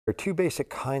There are two basic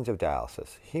kinds of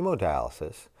dialysis: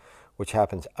 hemodialysis, which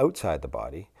happens outside the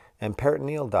body, and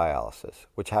peritoneal dialysis,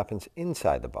 which happens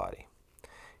inside the body.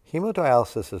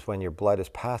 Hemodialysis is when your blood is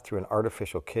passed through an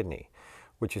artificial kidney,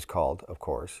 which is called, of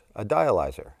course, a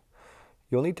dialyzer.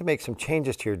 You'll need to make some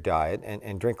changes to your diet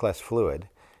and drink less fluid.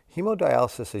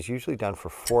 Hemodialysis is usually done for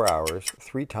 4 hours,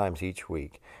 3 times each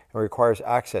week, and requires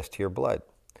access to your blood,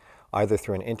 either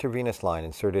through an intravenous line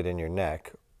inserted in your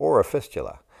neck or a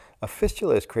fistula. A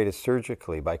fistula is created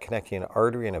surgically by connecting an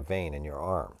artery and a vein in your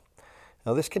arm.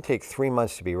 Now, this can take 3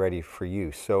 months to be ready for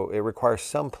use, so it requires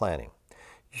some planning.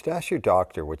 You should ask your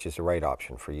doctor which is the right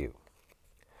option for you.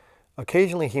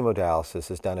 Occasionally,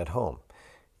 hemodialysis is done at home,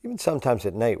 even sometimes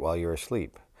at night while you're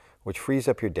asleep, which frees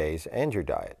up your days and your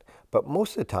diet. But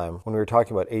most of the time, when we were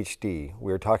talking about HD,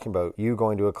 we were talking about you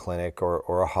going to a clinic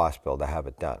or a hospital to have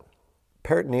it done.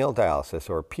 Peritoneal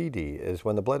dialysis, or PD, is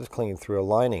when the blood is clinging through a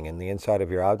lining in the inside of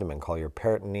your abdomen called your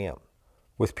peritoneum.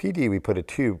 With PD, we put a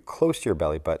tube close to your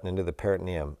belly button into the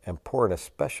peritoneum and pour in a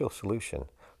special solution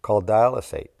called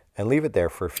dialysate and leave it there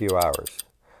for a few hours.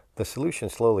 The solution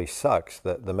slowly sucks,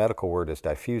 the medical word is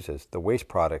diffuses, the waste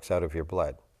products out of your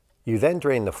blood. You then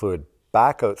drain the fluid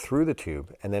back out through the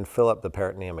tube and then fill up the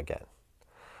peritoneum again.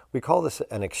 We call this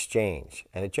an exchange,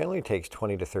 and it generally takes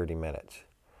 20 to 30 minutes.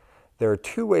 There are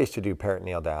 2 ways to do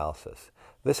peritoneal dialysis.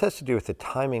 This has to do with the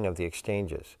timing of the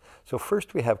exchanges. So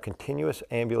first we have continuous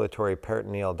ambulatory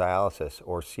peritoneal dialysis,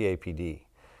 or CAPD.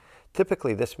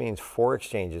 Typically this means 4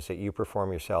 exchanges that you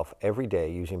perform yourself every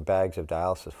day using bags of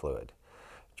dialysis fluid.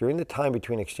 During the time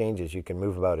between exchanges you can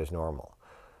move about as normal.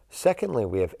 Secondly,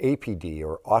 we have APD,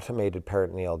 or automated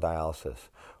peritoneal dialysis,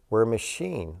 where a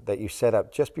machine that you set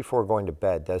up just before going to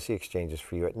bed does the exchanges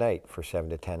for you at night for 7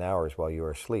 to 10 hours while you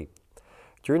are asleep.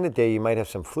 During the day, you might have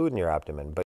some fluid in your abdomen, but